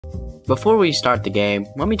Before we start the game,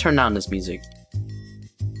 let me turn down this music.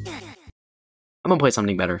 I'm gonna play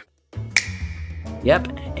something better. Yep,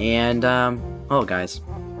 and hello guys.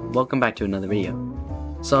 Welcome back to another video.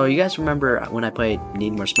 So you guys remember when I played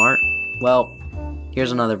Need More Smart? Well,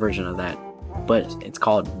 here's another version of that, but it's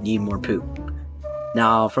called Need More Poop.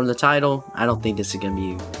 Now, from the title, I don't think this is gonna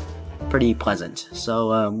be pretty pleasant. So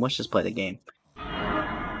let's just play the game.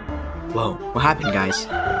 Whoa, what happened, guys?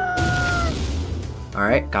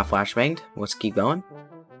 Alright, got flashbanged. Let's keep going.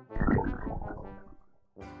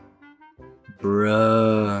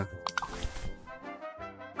 Bruh.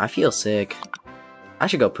 I feel sick. I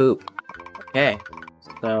should go poop. Okay,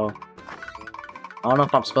 so I don't know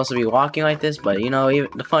if I'm supposed to be walking like this, but you know, even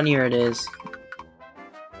the funnier it is,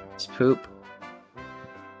 it's poop.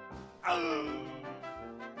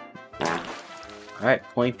 Alright,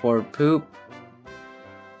 point for poop.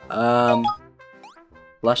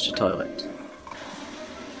 Flush the toilet.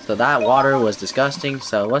 So that water was disgusting,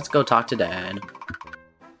 so let's go talk to Dad.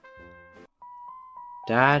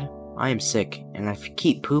 Dad, I am sick, and I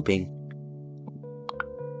keep pooping.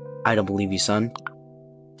 I don't believe you, son.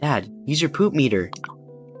 Dad, use your poop meter.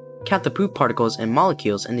 Count the poop particles and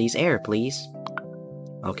molecules in these air, please.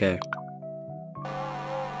 Okay.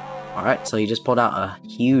 Alright, so you just pulled out a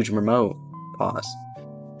huge remote. Pause.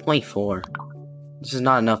 0.4. This is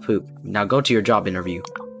not enough poop. Now go to your job interview.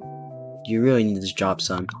 You really need this job,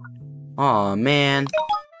 son. Aw, man.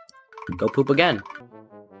 Go poop again.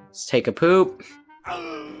 Let's take a poop.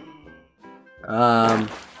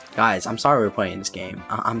 Guys, I'm sorry we're playing this game.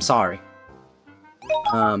 I'm sorry.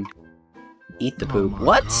 Eat the poop.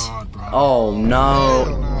 What? Oh, no.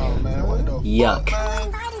 Yuck.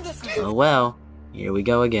 Oh, well. Here we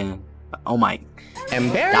go again. Oh, my.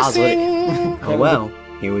 Embarrassing. Oh, well.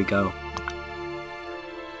 Here we go.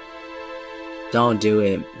 Don't do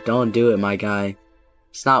it. Don't do it, my guy.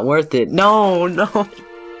 It's not worth it. No, no.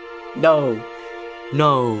 No.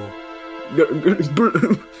 No.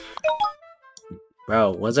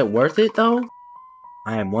 Bro, was it worth it, though?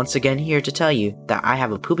 I am once again here to tell you that I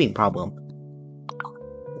have a pooping problem.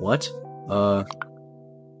 What?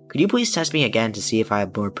 Could you please test me again to see if I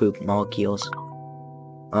have more poop molecules?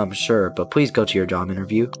 Sure, but please go to your job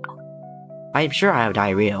interview. I am sure I have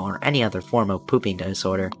diarrhea or any other form of pooping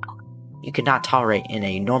disorder you could not tolerate in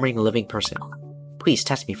a normally living person. Please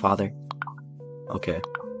test me, Father. Okay.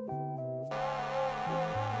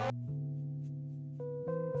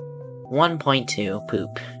 1.2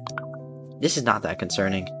 poop. This is not that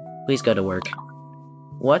concerning. Please go to work.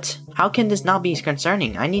 What? How can this not be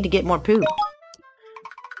concerning? I need to get more poop.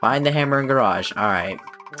 Find the hammer in garage. Alright.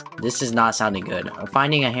 This is not sounding good.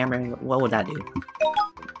 Finding a hammer, what would that do?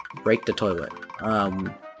 Break the toilet.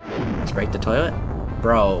 Let's break the toilet?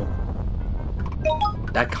 Bro.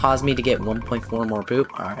 That caused me to get 1.4 more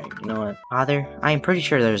poop? Alright, you know what? Father, I am pretty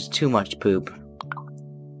sure there's too much poop.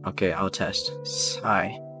 Okay, I'll test.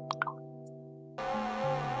 Sigh.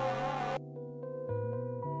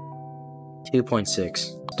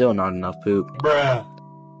 .6. Still not enough poop. Bruh.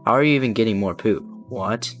 How are you even getting more poop?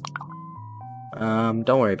 What? Don't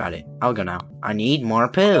worry about it. I'll go now. I need more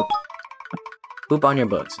poop. Poop on your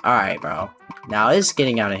books. Alright, bro. Now it's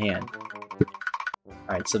getting out of hand.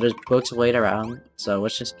 Alright, so there's books laid around, so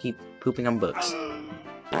let's just keep pooping on books.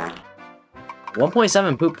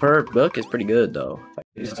 1.7 poop per book is pretty good, though.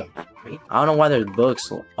 I don't know why there's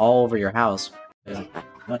books all over your house.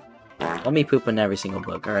 Let me poop in every single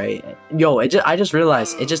book, alright? Yo, I just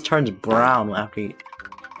realized it just turns brown after you...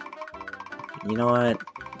 You know what?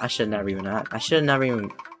 I should never even...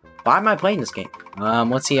 Why am I playing this game?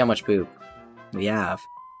 Let's see how much poop we have.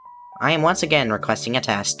 I am once again requesting a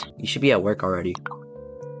test. You should be at work already.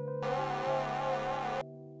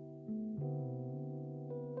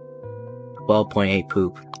 .8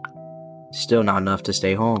 poop. Still not enough to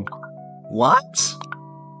stay home. What?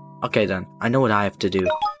 Okay then, I know what I have to do.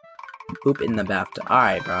 Poop in the bathtub.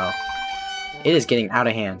 Alright, bro. It is getting out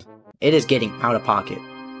of hand. It is getting out of pocket.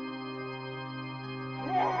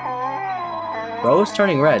 Bro, it's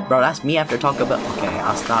turning red. Bro, that's me after Taco Bell. Okay,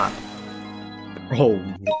 I'll stop.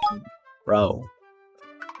 Bro.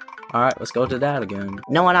 Alright, let's go to that again.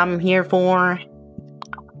 Know what I'm here for?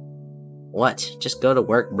 What? Just go to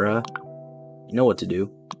work, bruh. You know what to do.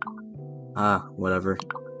 Whatever.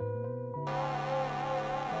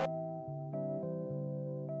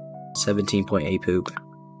 17.8 poop.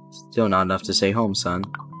 Still not enough to stay home, son.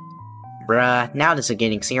 Bruh, now this is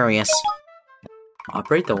getting serious.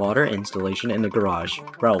 Operate the water installation in the garage.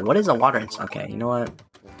 Bro, what is a water Okay, you know what?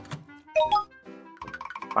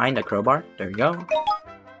 Find a crowbar. There we go.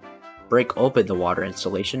 Break open the water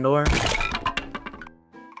installation door.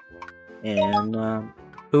 And,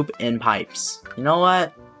 poop in pipes. You know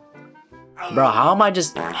what? Bro, how am I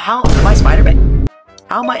Spider-Man?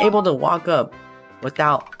 How am I able to walk up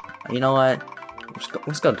without, you know what?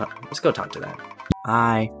 Let's go talk to that.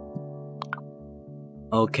 Hi.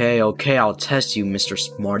 Okay, I'll test you, Mr.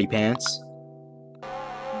 Smarty Pants.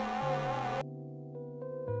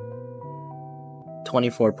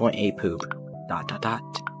 24.8 poop. ...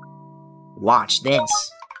 Watch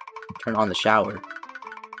this. Turn on the shower.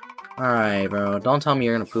 Alright, bro. Don't tell me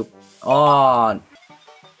you're gonna poop. Oh,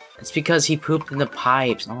 it's because he pooped in the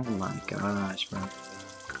pipes. Oh my gosh, bro.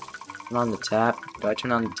 Turn on the tap. Do I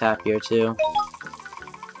turn on the tap here too?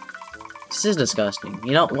 This is disgusting.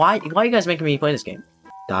 You know, why are you guys making me play this game? ...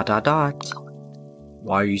 Why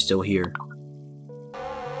are you still here?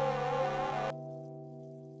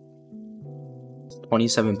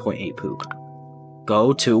 27.8 poop.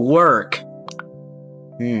 Go to work.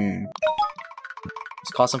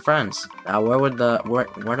 Let's call some friends. Now, where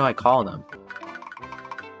do I call them?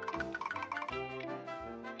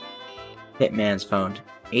 Hitman's phone.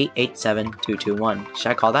 887-221.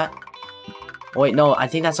 Should I call that? Oh, wait, no, I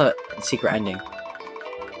think that's a secret ending.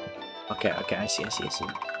 Okay, I see.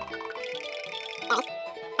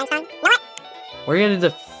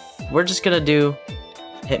 We're just gonna do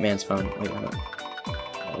Hitman's phone. Wait, hold on.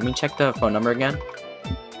 Let me check the phone number again.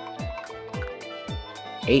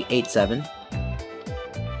 887.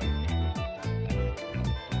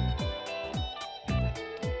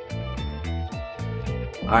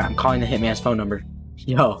 Alright, I'm calling the Hitman's phone number.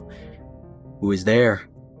 Yo. Who is there?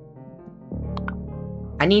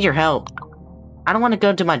 I need your help. I don't want to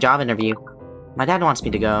go to my job interview. My dad wants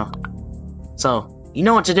me to go. So, you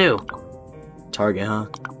know what to do. Target, huh?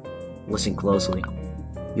 Listen closely.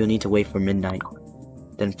 You'll need to wait for midnight.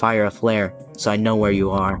 Then fire a flare so I know where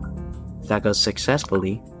you are. If that goes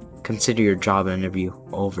successfully, consider your job interview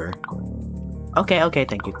over. Okay,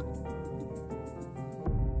 thank you.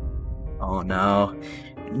 Oh no.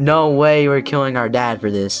 No way we're killing our dad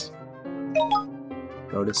for this.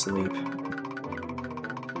 Go to sleep.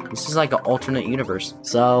 This is like an alternate universe.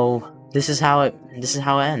 So this is how it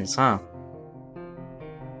ends, huh?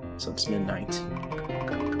 So it's midnight.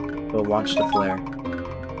 Go watch the flare.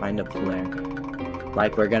 Find a flare.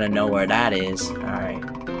 Like we're gonna know where that is. Alright.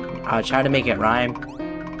 I'll try to make it rhyme,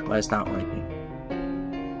 but it's not working.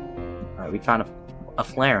 Alright, we found a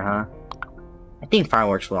flare, huh? I think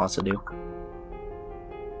fireworks will also do.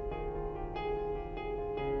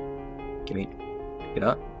 Give me, pick it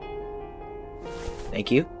up.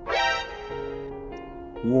 Thank you.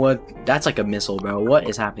 What? That's like a missile, bro. What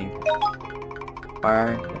is happening?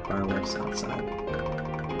 Fireworks outside.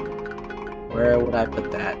 Where would I put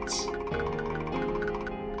that?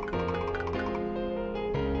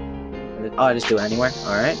 Oh, I just do it anywhere?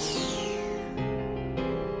 Alright.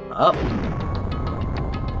 Up.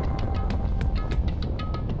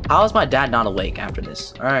 How is my dad not awake after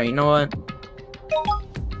this? Alright, you know what?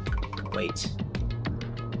 Wait.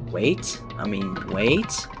 Wait?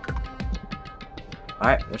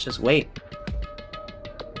 Alright, let's just wait.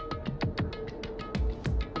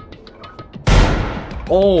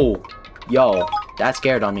 Oh! Yo, that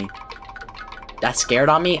scared on me. That scared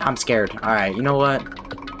on me? I'm scared. Alright, you know what?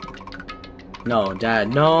 No,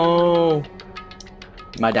 Dad, no!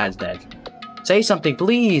 My dad's dead. Say something,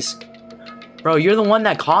 please! Bro, you're the one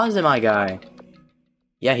that caused it, my guy.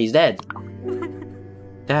 Yeah, he's dead.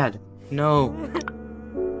 Dad, no.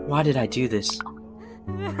 Why did I do this?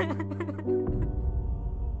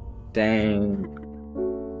 Dang.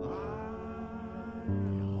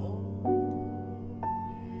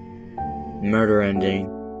 Murder ending.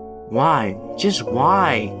 Why? Just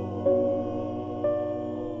why?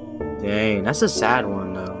 Dang, that's a sad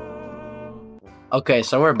one though. Okay,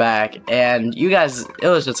 so we're back, and you guys, it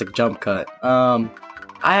was just a jump cut. I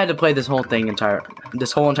had to play this whole entire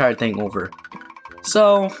thing over.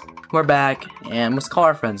 So we're back, and let's call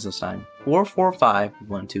our friends this time.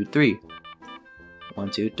 445-123.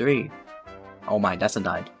 123. Oh my, that's a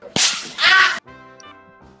died.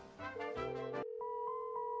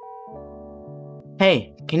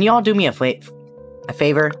 Hey, can you all do me a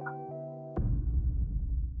favor?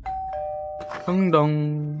 Dong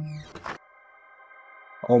dong.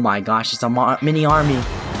 Oh my gosh, it's a mini army.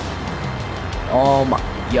 Oh my,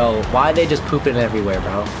 yo, why are they just pooping everywhere,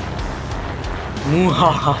 bro?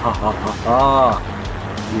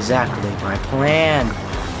 Exactly my plan.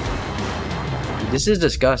 This is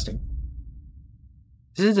disgusting.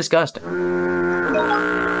 This is disgusting. We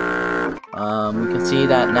can see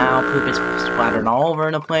that now poop is splattered all over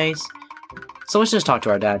in a place. So let's just talk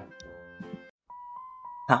to our dad.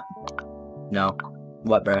 Huh? No.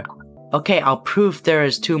 What, bro? Okay, I'll prove there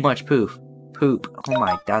is too much poop. poop. Oh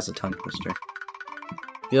my, that's a tongue twister.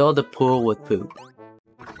 Fill the pool with poop.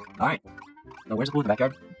 Alright. Now where's the pool in the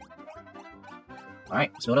backyard?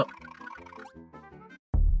 Alright, let's fill it up.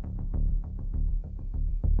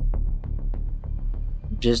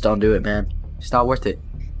 Just don't do it, man. It's not worth it.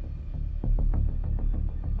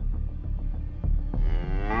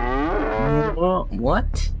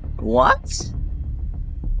 What? What?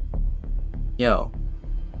 Yo.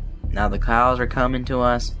 Now the cows are coming to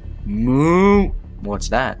us. Moo! What's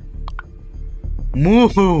that?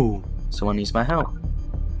 Moo! Someone needs my help.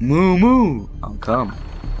 Moo moo! I'll come.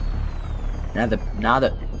 Now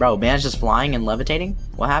the bro, man's just flying and levitating?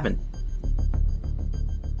 What happened?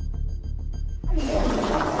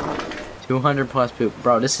 200 plus poop.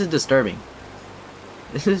 Bro, this is disturbing.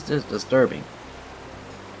 This is just disturbing.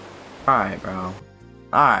 Alright, bro.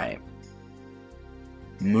 Alright.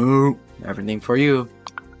 Moo. Everything for you.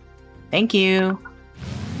 Thank you.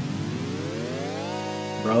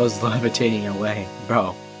 Bro's levitating away.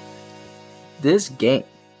 Bro. This game.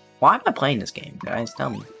 Why am I playing this game, guys?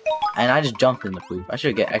 Tell me. And I just jumped in the poop. I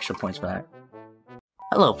should get extra points for that.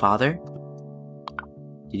 Hello, father.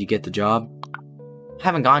 Did you get the job?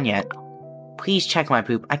 Haven't gone yet. Please check my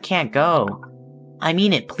poop. I can't go. I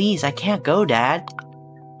mean it, please. I can't go, Dad.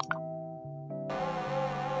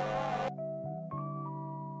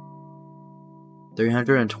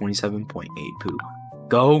 $327.8 poop.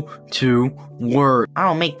 Go to work.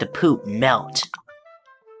 I'll make the poop melt.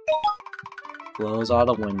 Close all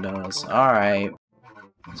the windows. Alright.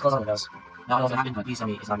 Let's close all the windows. No, it doesn't happen, but please tell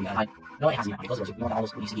me it's not gonna be that. No, it has to be. Close the windows. You want all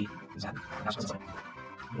those PCD. That's what's inside.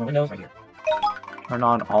 No windows right here. Turn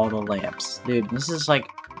on all the lamps. Dude, this is like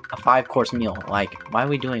a 5-course meal. Like, why are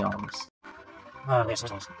we doing all this?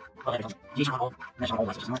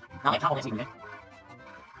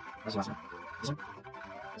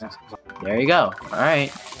 There you go.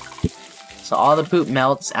 Alright. So all the poop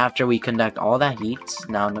melts after we conduct all that heat.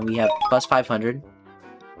 Now we have plus 500.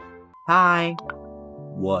 Hi.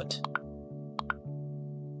 What?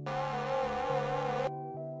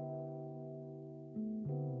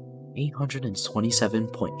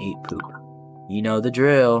 $827.8 poop. You know the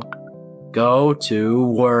drill. Go to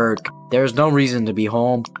work. There's no reason to be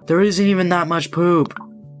home. There isn't even that much poop.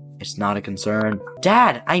 It's not a concern.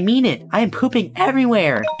 Dad, I mean it. I am pooping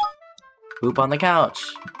everywhere. Poop on the couch.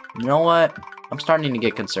 You know what? I'm starting to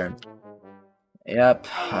get concerned. Yep.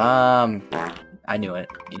 I knew it.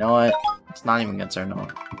 You know what? It's not even concerned. No.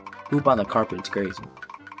 Poop on the carpet. It's crazy.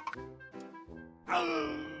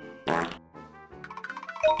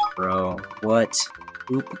 Bro, what?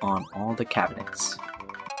 Poop on all the cabinets.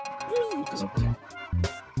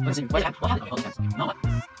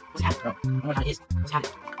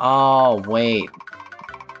 Oh, wait.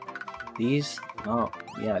 These? Oh,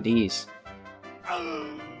 yeah, these.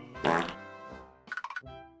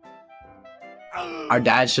 Our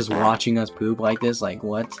dad's just watching us poop like this, like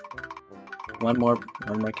what? One more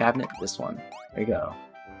cabinet? This one. There you go.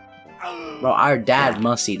 Bro, our dad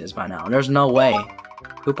must see this by now. There's no way.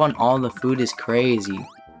 Poop on all the food is crazy.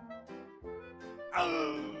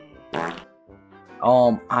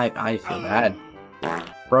 I feel bad.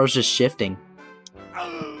 Bro's just shifting.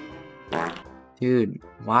 Dude,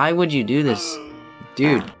 why would you do this?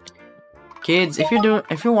 Dude. Kids, if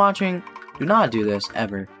you're watching, do not do this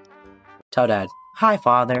ever. Tell Dad. Hi,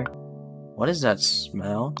 Father. What is that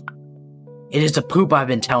smell? It is the poop I've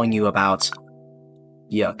been telling you about.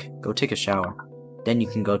 Yuck. Go take a shower. Then you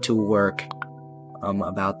can go to work.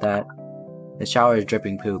 About that. The shower is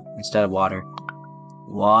dripping poop instead of water.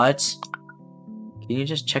 What? Can you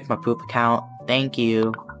just check my poop account? Thank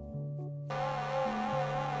you.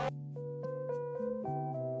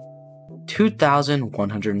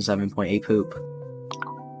 2,107.8 poop.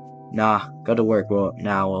 Nah, go to work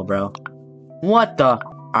now, bro. What the?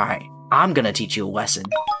 Alright, I'm gonna teach you a lesson.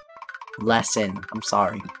 I'm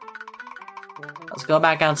sorry. Let's go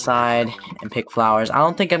back outside and pick flowers. I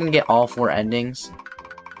don't think I'm gonna get all 4 endings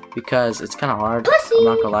because it's kind of hard. Pussy. I'm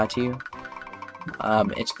not gonna lie to you.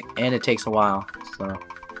 It takes a while. So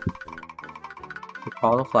pick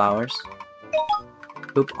all the flowers.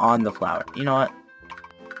 Poop on the flower. You know what?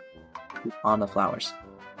 Poop on the flowers.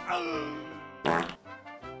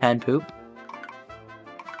 And poop.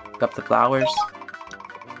 Pick up the flowers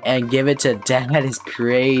and give it to Dad is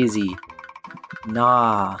crazy.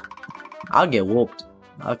 Nah. I'll get whooped.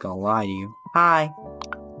 I'm not gonna lie to you. Hi.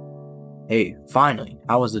 Hey, finally.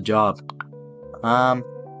 How was the job?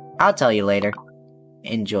 I'll tell you later.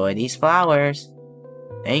 Enjoy these flowers.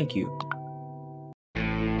 Thank you.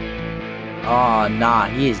 Oh, nah,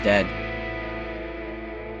 he is dead.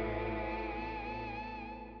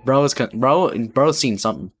 Bro's seen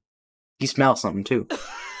something. He smells something too.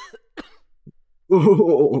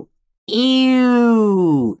 Ooh.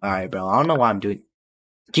 Ew! Alright, bro. I don't know why I'm doing.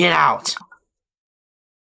 Get out!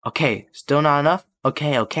 Okay, still not enough?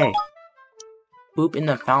 Okay, okay. Poop in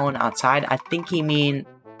the fountain outside? I think he mean...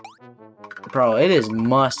 Bro, it is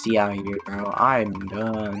musty out here, bro. I'm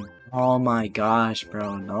done. Oh my gosh,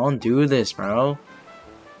 bro. Don't do this, bro.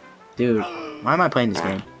 Dude, why am I playing this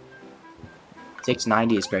game?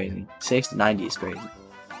 690 is crazy. 690 is crazy.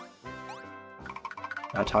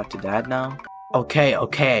 I talk to Dad now? Okay,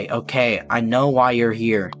 okay, okay. I know why you're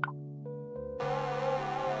here.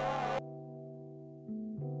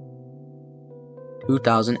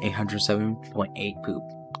 $2,807.8 poop.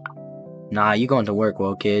 Nah, you going to work,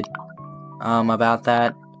 well, kid. About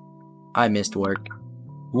that, I missed work.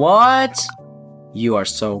 What? You are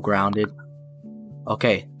so grounded.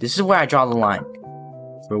 Okay, this is where I draw the line.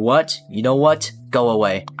 For what? You know what? Go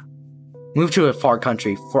away. Move to a far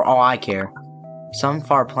country, for all I care. Some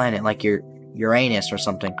far planet like your Uranus or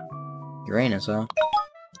something. Uranus, huh?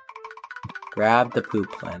 Grab the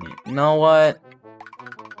poop planet. You know what?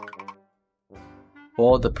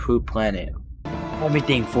 For the poop planet.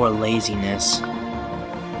 Everything for laziness.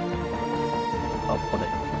 Oh, put it.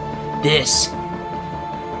 This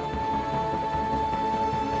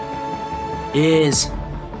is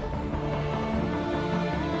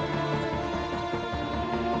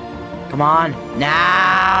come on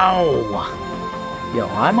now. Yo,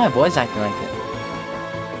 why am my voice acting like this?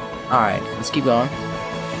 Alright, let's keep going.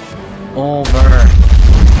 Over.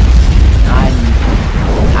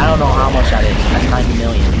 I don't know how much that is. That's 90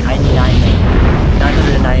 million. 99 million.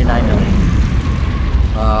 999 million.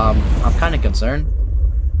 I'm kind of concerned.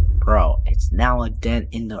 Bro, it's now a dent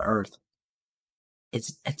in the earth.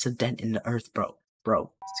 It's a dent in the earth, bro.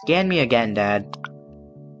 Bro, scan me again, Dad.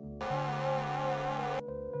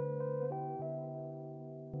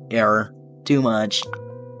 Error. Too much.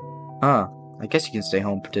 Huh. I guess you can stay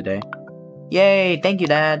home for today. Yay! Thank you,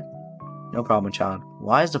 Dad. No problem, child.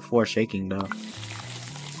 Why is the floor shaking, though?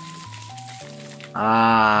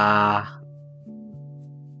 Ah.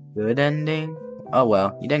 Good ending? Oh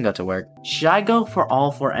well, you didn't go to work. Should I go for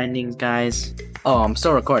all 4 endings, guys? Oh, I'm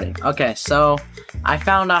still recording. Okay, so I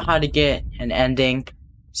found out how to get an ending.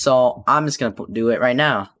 So I'm just gonna do it right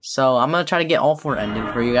now. So I'm gonna try to get all 4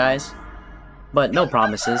 endings for you guys. But no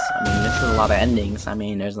promises. I mean, this is a lot of endings. I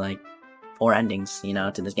mean, there's like 4 endings, you know,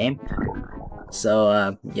 to this game.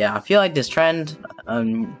 So, yeah, I feel like this trend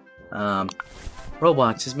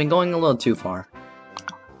Roblox has been going a little too far.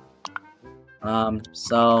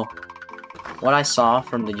 So what I saw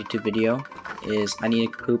from the YouTube video is I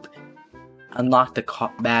need to unlock the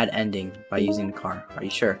bad ending by using the car. Are you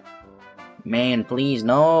sure? Man, please,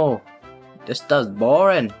 no. This stuff's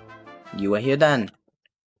boring. You are here then.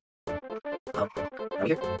 Oh, right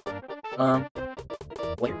here.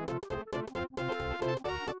 Wait.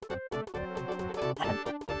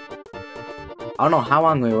 I don't know how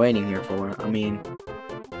long we're waiting here for. I mean,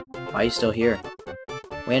 why are you still here?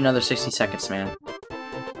 Wait another 60 seconds, man.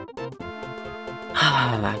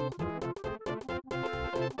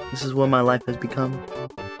 This is what my life has become.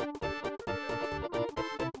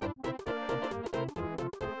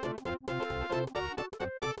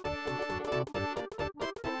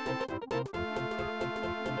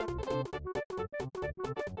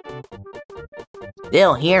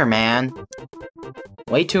 Still here, man.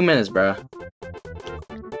 Wait 2 minutes, bro.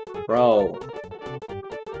 Bro.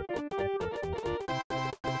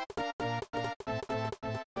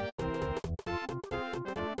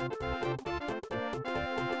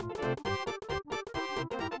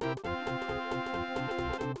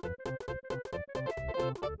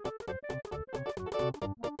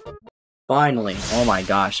 Finally. Oh my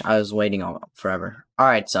gosh, I was waiting forever.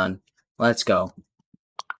 Alright, son. Let's go.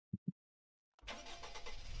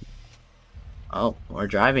 Oh, we're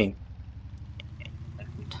driving.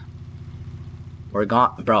 We're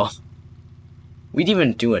gone, bro. We didn't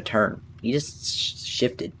even do a turn. He just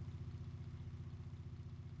shifted.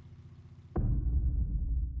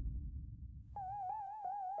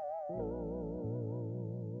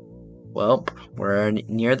 Well, we're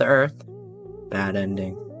near the Earth. Bad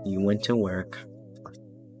ending. You went to work.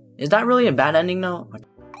 Is that really a bad ending, though?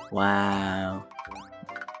 Wow.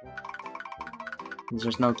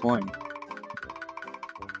 There's no coin.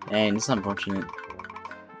 Dang, this is unfortunate.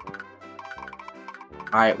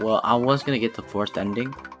 Alright, well, I was gonna get the 4th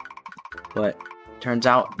ending, but turns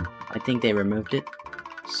out I think they removed it.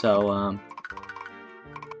 So,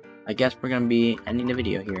 I guess we're gonna be ending the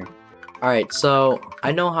video here. Alright, so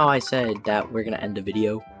I know how I said that we're gonna end the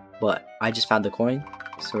video, but I just found the coin,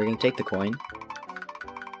 so we're gonna take the coin.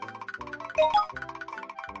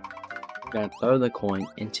 We're gonna throw the coin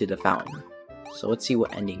into the fountain. So let's see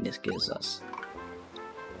what ending this gives us.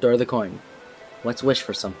 Throw the coin. Let's wish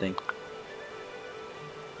for something.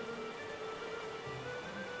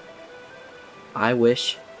 I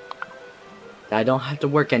wish that I don't have to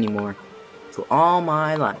work anymore for all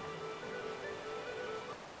my life.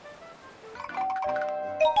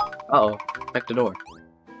 Uh-oh, check the door.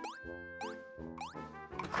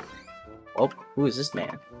 Oh, who is this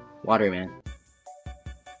man? Waterman.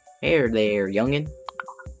 Hey there, youngin'.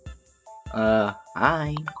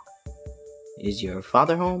 Hi. Is your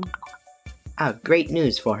father home? I have great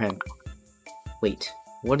news for him. Wait,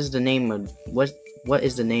 what is the name of what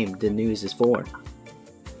is the name the news is for?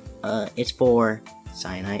 It's for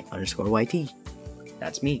cyanite_YT.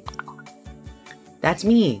 That's me. That's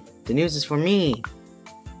me! The news is for me!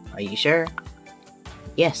 Are you sure?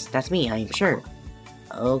 Yes, that's me, I am sure.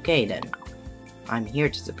 Okay then. I'm here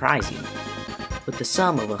to surprise you. With the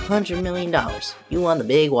sum of $100 million, you won the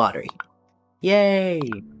big lottery. Yay!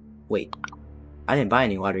 Wait, I didn't buy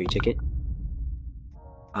any lottery ticket.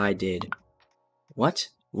 I did. What?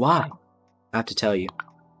 Why? I have to tell you.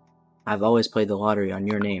 I've always played the lottery on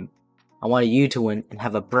your name. I wanted you to win and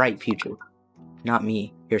have a bright future. Not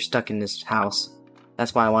me. You're stuck in this house.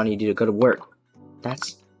 That's why I wanted you to go to work.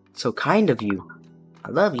 That's so kind of you. I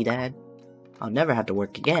love you, Dad. I'll never have to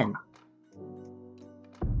work again.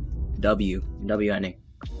 W ending.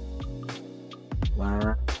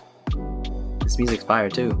 Wow. This music's fire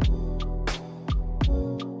too.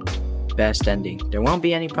 Best ending. There won't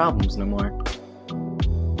be any problems no more.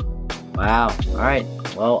 Wow. Alright.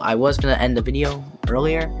 Well, I was gonna end the video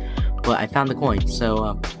earlier, but I found the coin.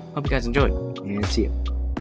 So, hope you guys enjoyed. And see you.